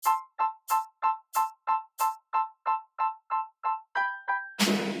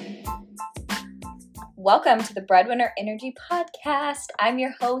Welcome to the Breadwinner Energy Podcast. I'm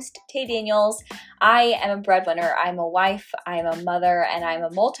your host, Tay Daniels. I am a breadwinner. I'm a wife, I'm a mother, and I'm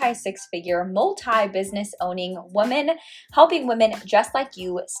a multi-six-figure, multi-business owning woman, helping women just like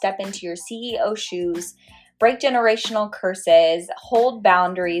you step into your CEO shoes, break generational curses, hold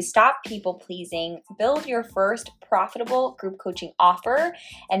boundaries, stop people pleasing, build your first profitable group coaching offer,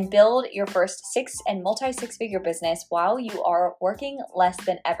 and build your first multi-six-figure business while you are working less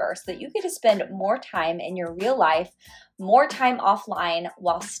than ever so that you get to spend more time in your real life, more time offline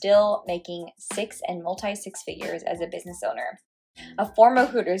while still making multi-six figures as a business owner. A former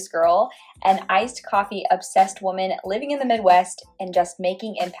Hooters girl, an iced coffee obsessed woman living in the Midwest and just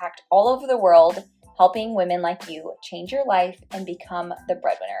making impact all over the world, helping women like you change your life and become the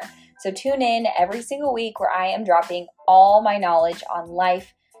breadwinner. So tune in every single week where I am dropping all my knowledge on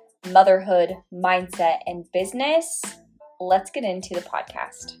life, motherhood, mindset, and business. Let's get into the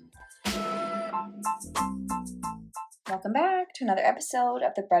podcast. Welcome back to another episode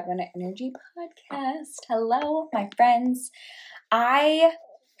of the Breadwinner Energy Podcast. Hello, my friends. I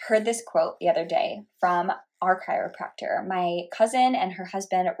heard this quote the other day from our chiropractor. My cousin and her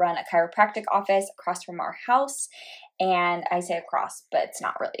husband run a chiropractic office across from our house. And I say across, but it's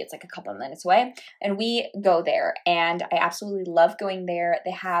not really. It's like a couple of minutes away. And we go there. And I absolutely love going there.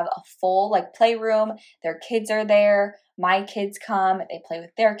 They have a full playroom. Their kids are there. My kids come. They play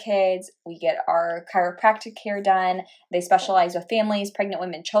with their kids. We get our chiropractic care done. They specialize with families, pregnant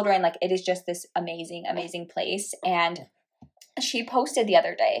women, children. It is just this amazing, amazing place. And she posted the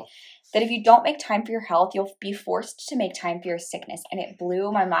other day that if you don't make time for your health, you'll be forced to make time for your sickness. And it blew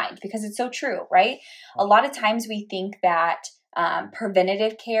my mind because it's so true, right? A lot of times we think that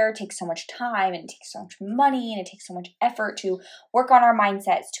preventative care takes so much time and it takes so much money and it takes so much effort to work on our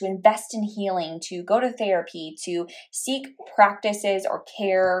mindsets, to invest in healing, to go to therapy, to seek practices or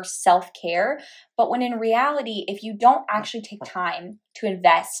care, self-care. But when in reality, if you don't actually take time to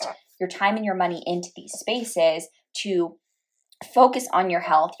invest your time and your money into these spaces to focus on your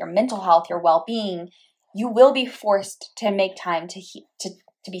health, your mental health, your well-being, you will be forced to make time to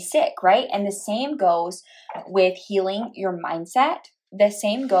be sick, right? And the same goes with healing your mindset. The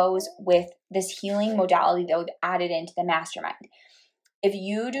same goes with this healing modality that we've added into the mastermind. If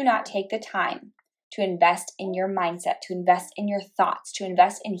you do not take the time to invest in your mindset, to invest in your thoughts, to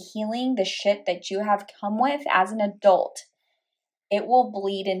invest in healing the shit that you have come with as an adult, it will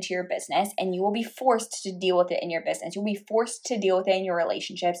bleed into your business and you will be forced to deal with it in your business. You'll be forced to deal with it in your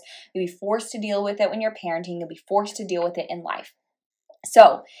relationships. You'll be forced to deal with it when you're parenting. You'll be forced to deal with it in life.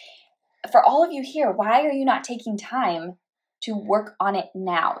 So for all of you here, why are you not taking time to work on it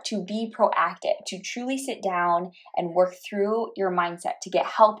now, to be proactive, to truly sit down and work through your mindset, to get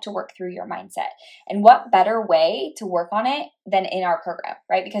help to work through your mindset? And what better way to work on it than in our program,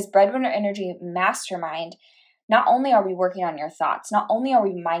 right? Because Breadwinner Energy Mastermind, not only are we working on your thoughts, not only are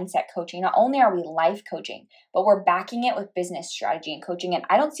we mindset coaching, not only are we life coaching, but we're backing it with business strategy and coaching. And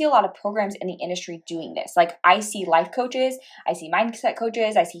I don't see a lot of programs in the industry doing this. I see life coaches, I see mindset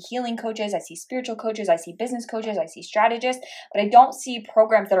coaches, I see healing coaches, I see spiritual coaches, I see business coaches, I see strategists, but I don't see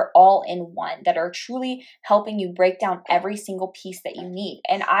programs that are all in one, that are truly helping you break down every single piece that you need.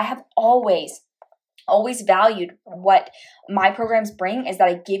 And I have always valued what my programs bring is that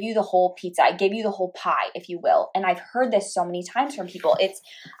I give you the whole pizza. I give you the whole pie, if you will. And I've heard this so many times from people.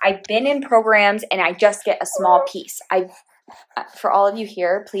 I've been in programs and I just get a small piece. For all of you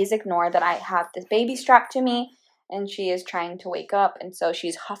here, please ignore that I have this baby strapped to me and she is trying to wake up. And so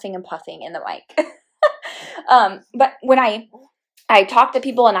she's huffing and puffing in the mic. But when I talk to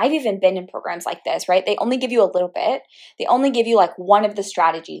people, and I've even been in programs like this, right? They only give you a little bit. They only give you one of the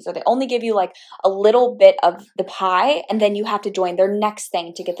strategies, or they only give you a little bit of the pie, and then you have to join their next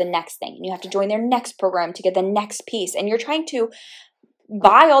thing to get the next thing. And you have to join their next program to get the next piece. And you're trying to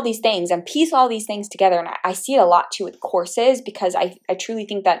buy all these things and piece all these things together. And I see it a lot too with courses, because I truly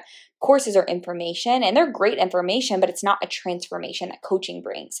think that courses are information, and they're great information, but it's not a transformation that coaching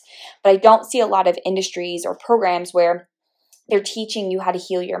brings. But I don't see a lot of industries or programs where they're teaching you how to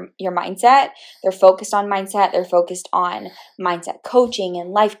heal your mindset. They're focused on mindset. They're focused on mindset coaching and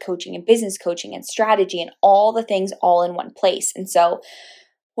life coaching and business coaching and strategy and all the things all in one place. And so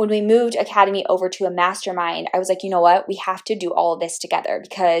when we moved Academy over to a mastermind, I was like, you know what? We have to do all of this together,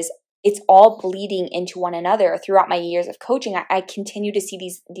 because it's all bleeding into one another. Throughout my years of coaching, I continue to see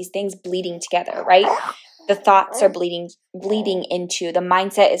these things bleeding together, right? The thoughts are bleeding into, the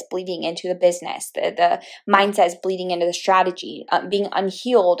mindset is bleeding into the business. The mindset is bleeding into the strategy, being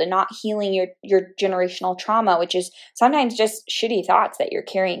unhealed and not healing your generational trauma, which is sometimes just shitty thoughts that you're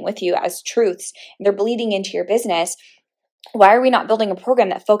carrying with you as truths. They're bleeding into your business. Why are we not building a program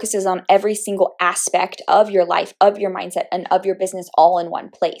that focuses on every single aspect of your life, of your mindset, and of your business all in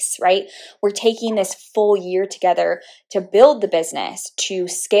one place, right? We're taking this full year together to build the business, to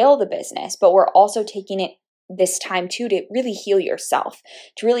scale the business, but we're also taking it this time too to really heal yourself,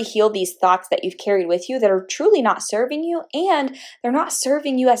 to really heal these thoughts that you've carried with you that are truly not serving you, and they're not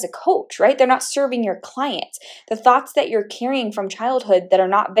serving you as a coach, right? They're not serving your clients. The thoughts that you're carrying from childhood that are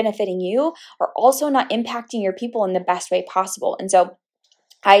not benefiting you are also not impacting your people in the best way possible. And so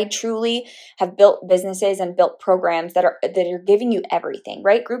I truly have built businesses and built programs that are giving you everything,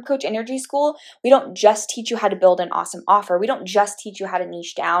 right? Group Coach Energy School, we don't just teach you how to build an awesome offer. We don't just teach you how to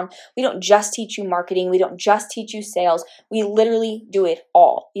niche down. We don't just teach you marketing. We don't just teach you sales. We literally do it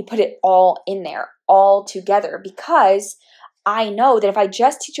all. We put it all in there, all together, because I know that if I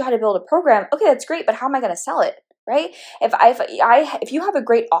just teach you how to build a program, okay, that's great, but how am I going to sell it? Right? If you have a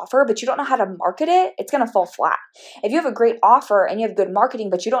great offer, but you don't know how to market it, it's going to fall flat. If you have a great offer and you have good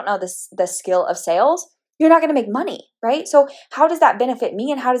marketing, but you don't know the skill of sales, you're not going to make money, right? So how does that benefit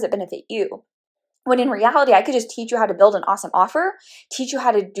me and how does it benefit you? When in reality, I could just teach you how to build an awesome offer, teach you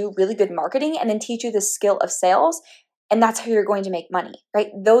how to do really good marketing, and then teach you the skill of sales. And that's how you're going to make money, right?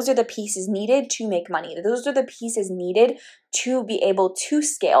 Those are the pieces needed to make money. Those are the pieces needed to be able to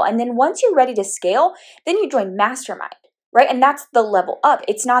scale. And then once you're ready to scale, then you join Mastermind, right? And that's the level up.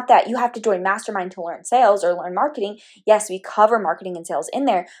 It's not that you have to join Mastermind to learn sales or learn marketing. Yes, we cover marketing and sales in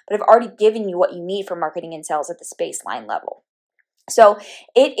there, but I've already given you what you need for marketing and sales at the baseline level. So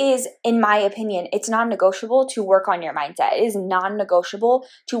it is, in my opinion, it's non-negotiable to work on your mindset. It is non-negotiable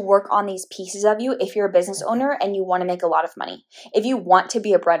to work on these pieces of you if you're a business owner and you want to make a lot of money. If you want to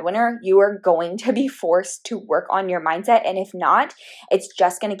be a breadwinner, you are going to be forced to work on your mindset. And if not, it's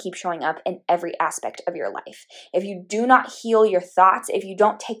just going to keep showing up in every aspect of your life. If you do not heal your thoughts, if you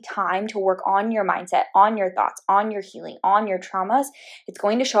don't take time to work on your mindset, on your thoughts, on your healing, on your traumas, it's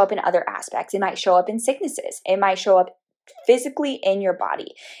going to show up in other aspects. It might show up in sicknesses. It might show up physically in your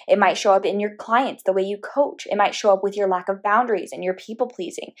body. It might show up in your clients, the way you coach. It might show up with your lack of boundaries and your people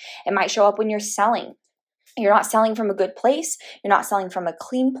pleasing. It might show up when you're selling. You're not selling from a good place. You're not selling from a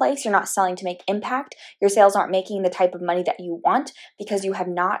clean place. You're not selling to make impact. Your sales aren't making the type of money that you want because you have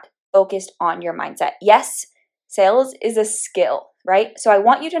not focused on your mindset. Yes, sales is a skill, right? So I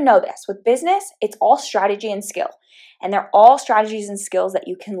want you to know this. With business, it's all strategy and skill. And they're all strategies and skills that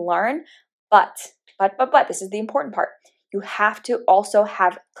you can learn. But, this is the important part. You have to also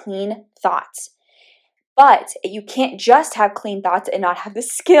have clean thoughts. But you can't just have clean thoughts and not have the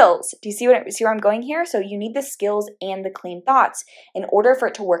skills. Do you see where I'm going here? So you need the skills and the clean thoughts in order for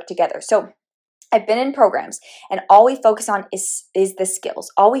it to work together. So I've been in programs and all we focus on is the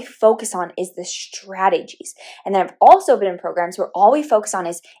skills. All we focus on is the strategies. And then I've also been in programs where all we focus on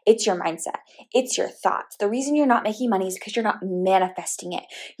is it's your mindset. It's your thoughts. The reason you're not making money is because you're not manifesting it.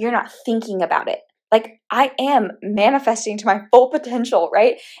 You're not thinking about it. Like I am manifesting to my full potential,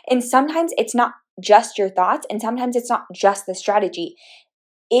 right? And sometimes it's not just your thoughts and sometimes it's not just the strategy.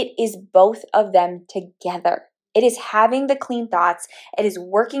 It is both of them together. It is having the clean thoughts. It is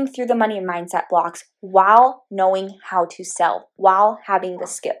working through the money and mindset blocks while knowing how to sell, while having the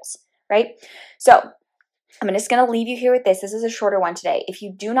skills, right? So I'm just going to leave you here with this. This is a shorter one today. If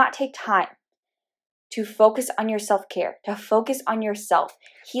you do not take time to focus on your self-care, to focus on yourself,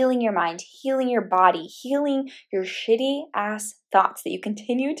 healing your mind, healing your body, healing your shitty ass thoughts that you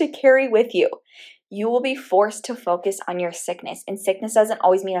continue to carry with you, you will be forced to focus on your sickness. And sickness doesn't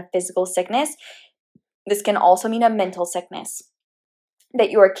always mean a physical sickness. This can also mean a mental sickness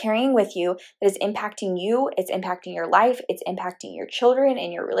that you are carrying with you that is impacting you. It's impacting your life. It's impacting your children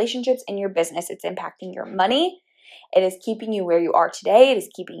and your relationships and your business. It's impacting your money. It is keeping you where you are today. It is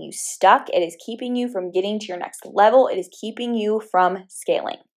keeping you stuck. It is keeping you from getting to your next level. It is keeping you from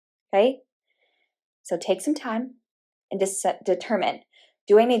scaling. Okay? So take some time and determine,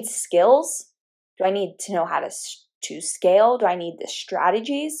 do I need skills? Do I need to know how to scale? Do I need the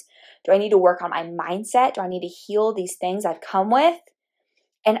strategies? Do I need to work on my mindset? Do I need to heal these things I've come with?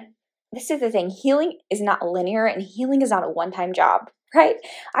 And this is the thing, healing is not linear and healing is not a one-time job, right?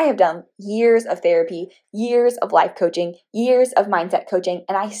 I have done years of therapy, years of life coaching, years of mindset coaching,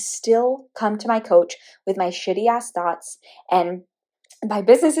 and I still come to my coach with my shitty ass thoughts and my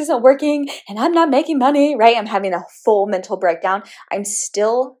business isn't working and I'm not making money, right? I'm having a full mental breakdown. I'm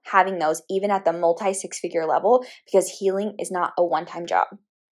still having those even at the multi-six-figure level because healing is not a one-time job.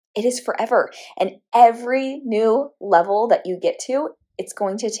 It is forever. And every new level that you get to, it's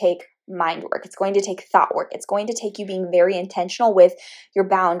going to take mind work. It's going to take thought work. It's going to take you being very intentional with your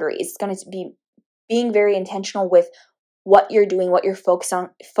boundaries. It's going to be being very intentional with what you're doing, what you're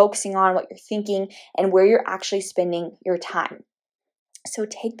focusing on, what you're thinking, and where you're actually spending your time. So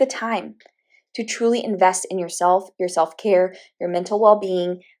take the time to truly invest in yourself, your self-care, your mental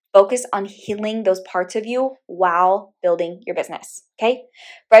well-being. Focus on healing those parts of you while building your business, okay?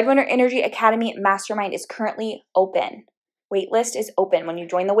 Breadwinner Energy Academy Mastermind is currently open. Waitlist is open. When you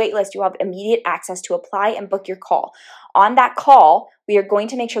join the waitlist, you have immediate access to apply and book your call. On that call, we are going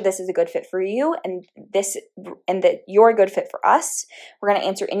to make sure this is a good fit for you and that you're a good fit for us. We're going to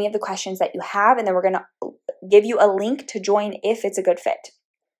answer any of the questions that you have, and then we're going to give you a link to join if it's a good fit.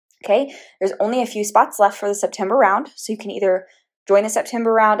 Okay, there's only a few spots left for the September round, so you can either join the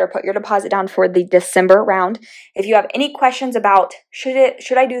September round or put your deposit down for the December round. If you have any questions about should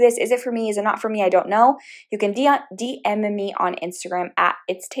I do this, is it for me, is it not for me, I don't know, you can DM me on Instagram at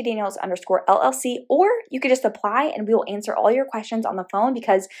 @itstaydaniels_LLC, or you could just apply and we will answer all your questions on the phone,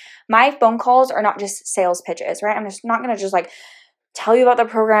 because my phone calls are not just sales pitches, right? I'm just not going to just like tell you about the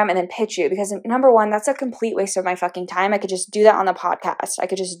program and then pitch you, because number one, that's a complete waste of my fucking time. I could just do that on the podcast. I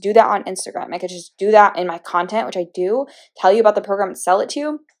could just do that on Instagram. I could just do that in my content, which I do, tell you about the program and sell it to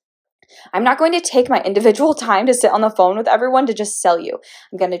you. I'm not going to take my individual time to sit on the phone with everyone to just sell you.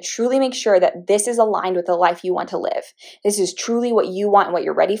 I'm going to truly make sure that this is aligned with the life you want to live. This is truly what you want and what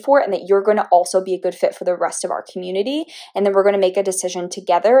you're ready for, and that you're going to also be a good fit for the rest of our community. And then we're going to make a decision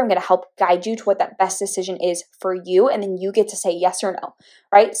together. I'm going to help guide you to what that best decision is for you, and then you get to say yes or no,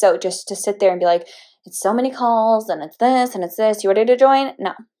 right? So just to sit there and be like, it's so many calls, and it's this, and it's this, you ready to join?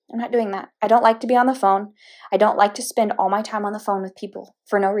 No. I'm not doing that. I don't like to be on the phone. I don't like to spend all my time on the phone with people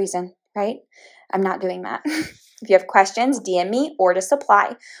for no reason, right? I'm not doing that. If you have questions, DM me or just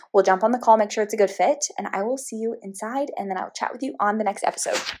apply. We'll jump on the call, make sure it's a good fit, and I will see you inside, and then I'll chat with you on the next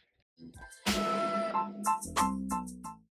episode.